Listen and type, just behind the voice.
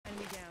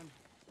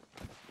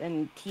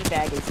and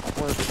teabag his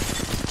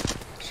corpse.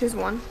 She's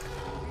one.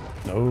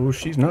 No,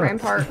 she's not.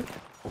 Rampart.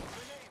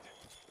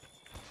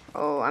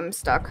 Oh, I'm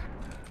stuck.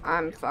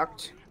 I'm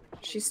fucked.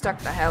 She stuck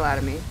the hell out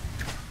of me.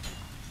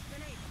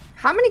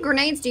 How many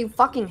grenades do you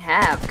fucking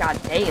have? God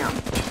damn.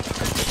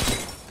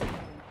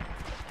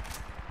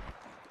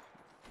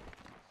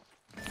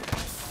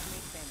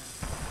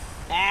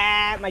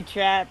 Ah, my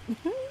trap.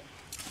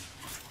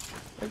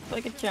 Looks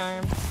like a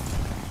charm.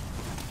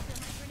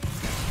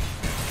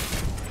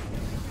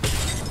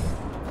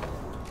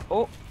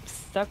 Oh,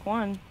 stuck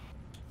one.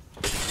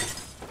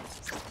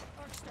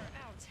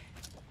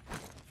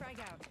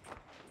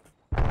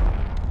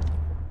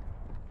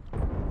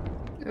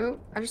 Oh,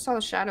 I just saw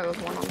the shadow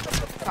of one on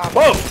top.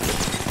 Whoa!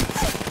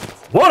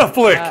 What a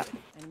flick!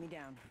 Enemy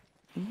down.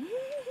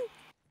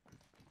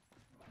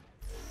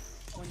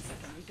 1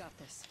 second, we got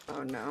this.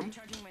 Oh no.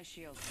 Recharging my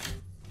shield.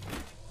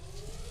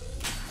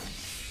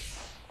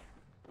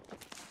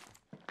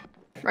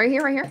 Right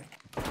here, right here.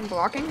 I'm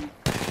blocking.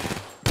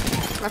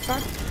 Left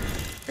side.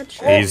 Good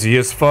shit. Easy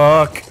as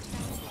fuck.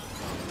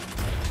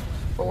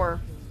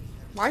 4.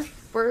 Why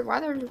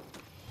there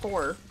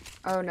 4?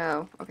 Oh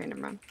no. Okay,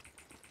 never mind.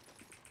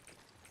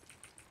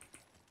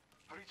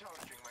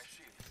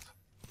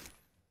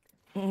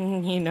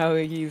 You know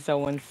he's the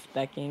one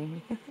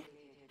specking.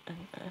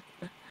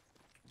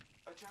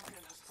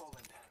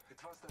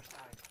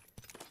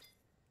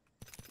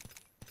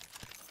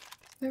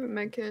 I have a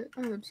med kit.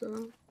 I hope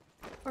so.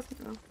 Fuck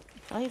no.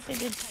 At least I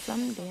did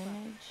some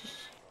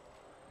damage.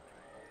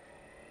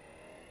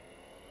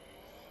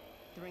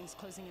 The ring's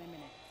closing in a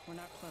minute. We're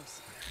not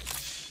close.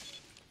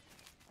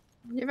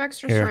 You have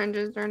extra Here.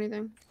 syringes or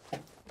anything?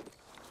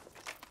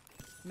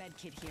 Med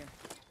kit here.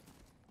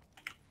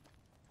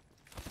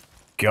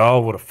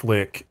 God, what a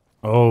flick.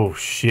 Oh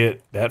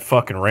shit, that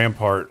fucking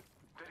rampart.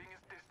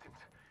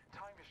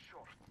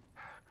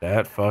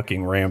 That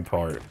fucking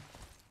rampart.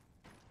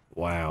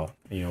 Wow.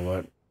 You know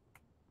what?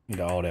 Need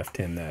to alt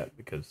F10 that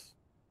because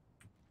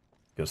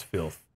filth.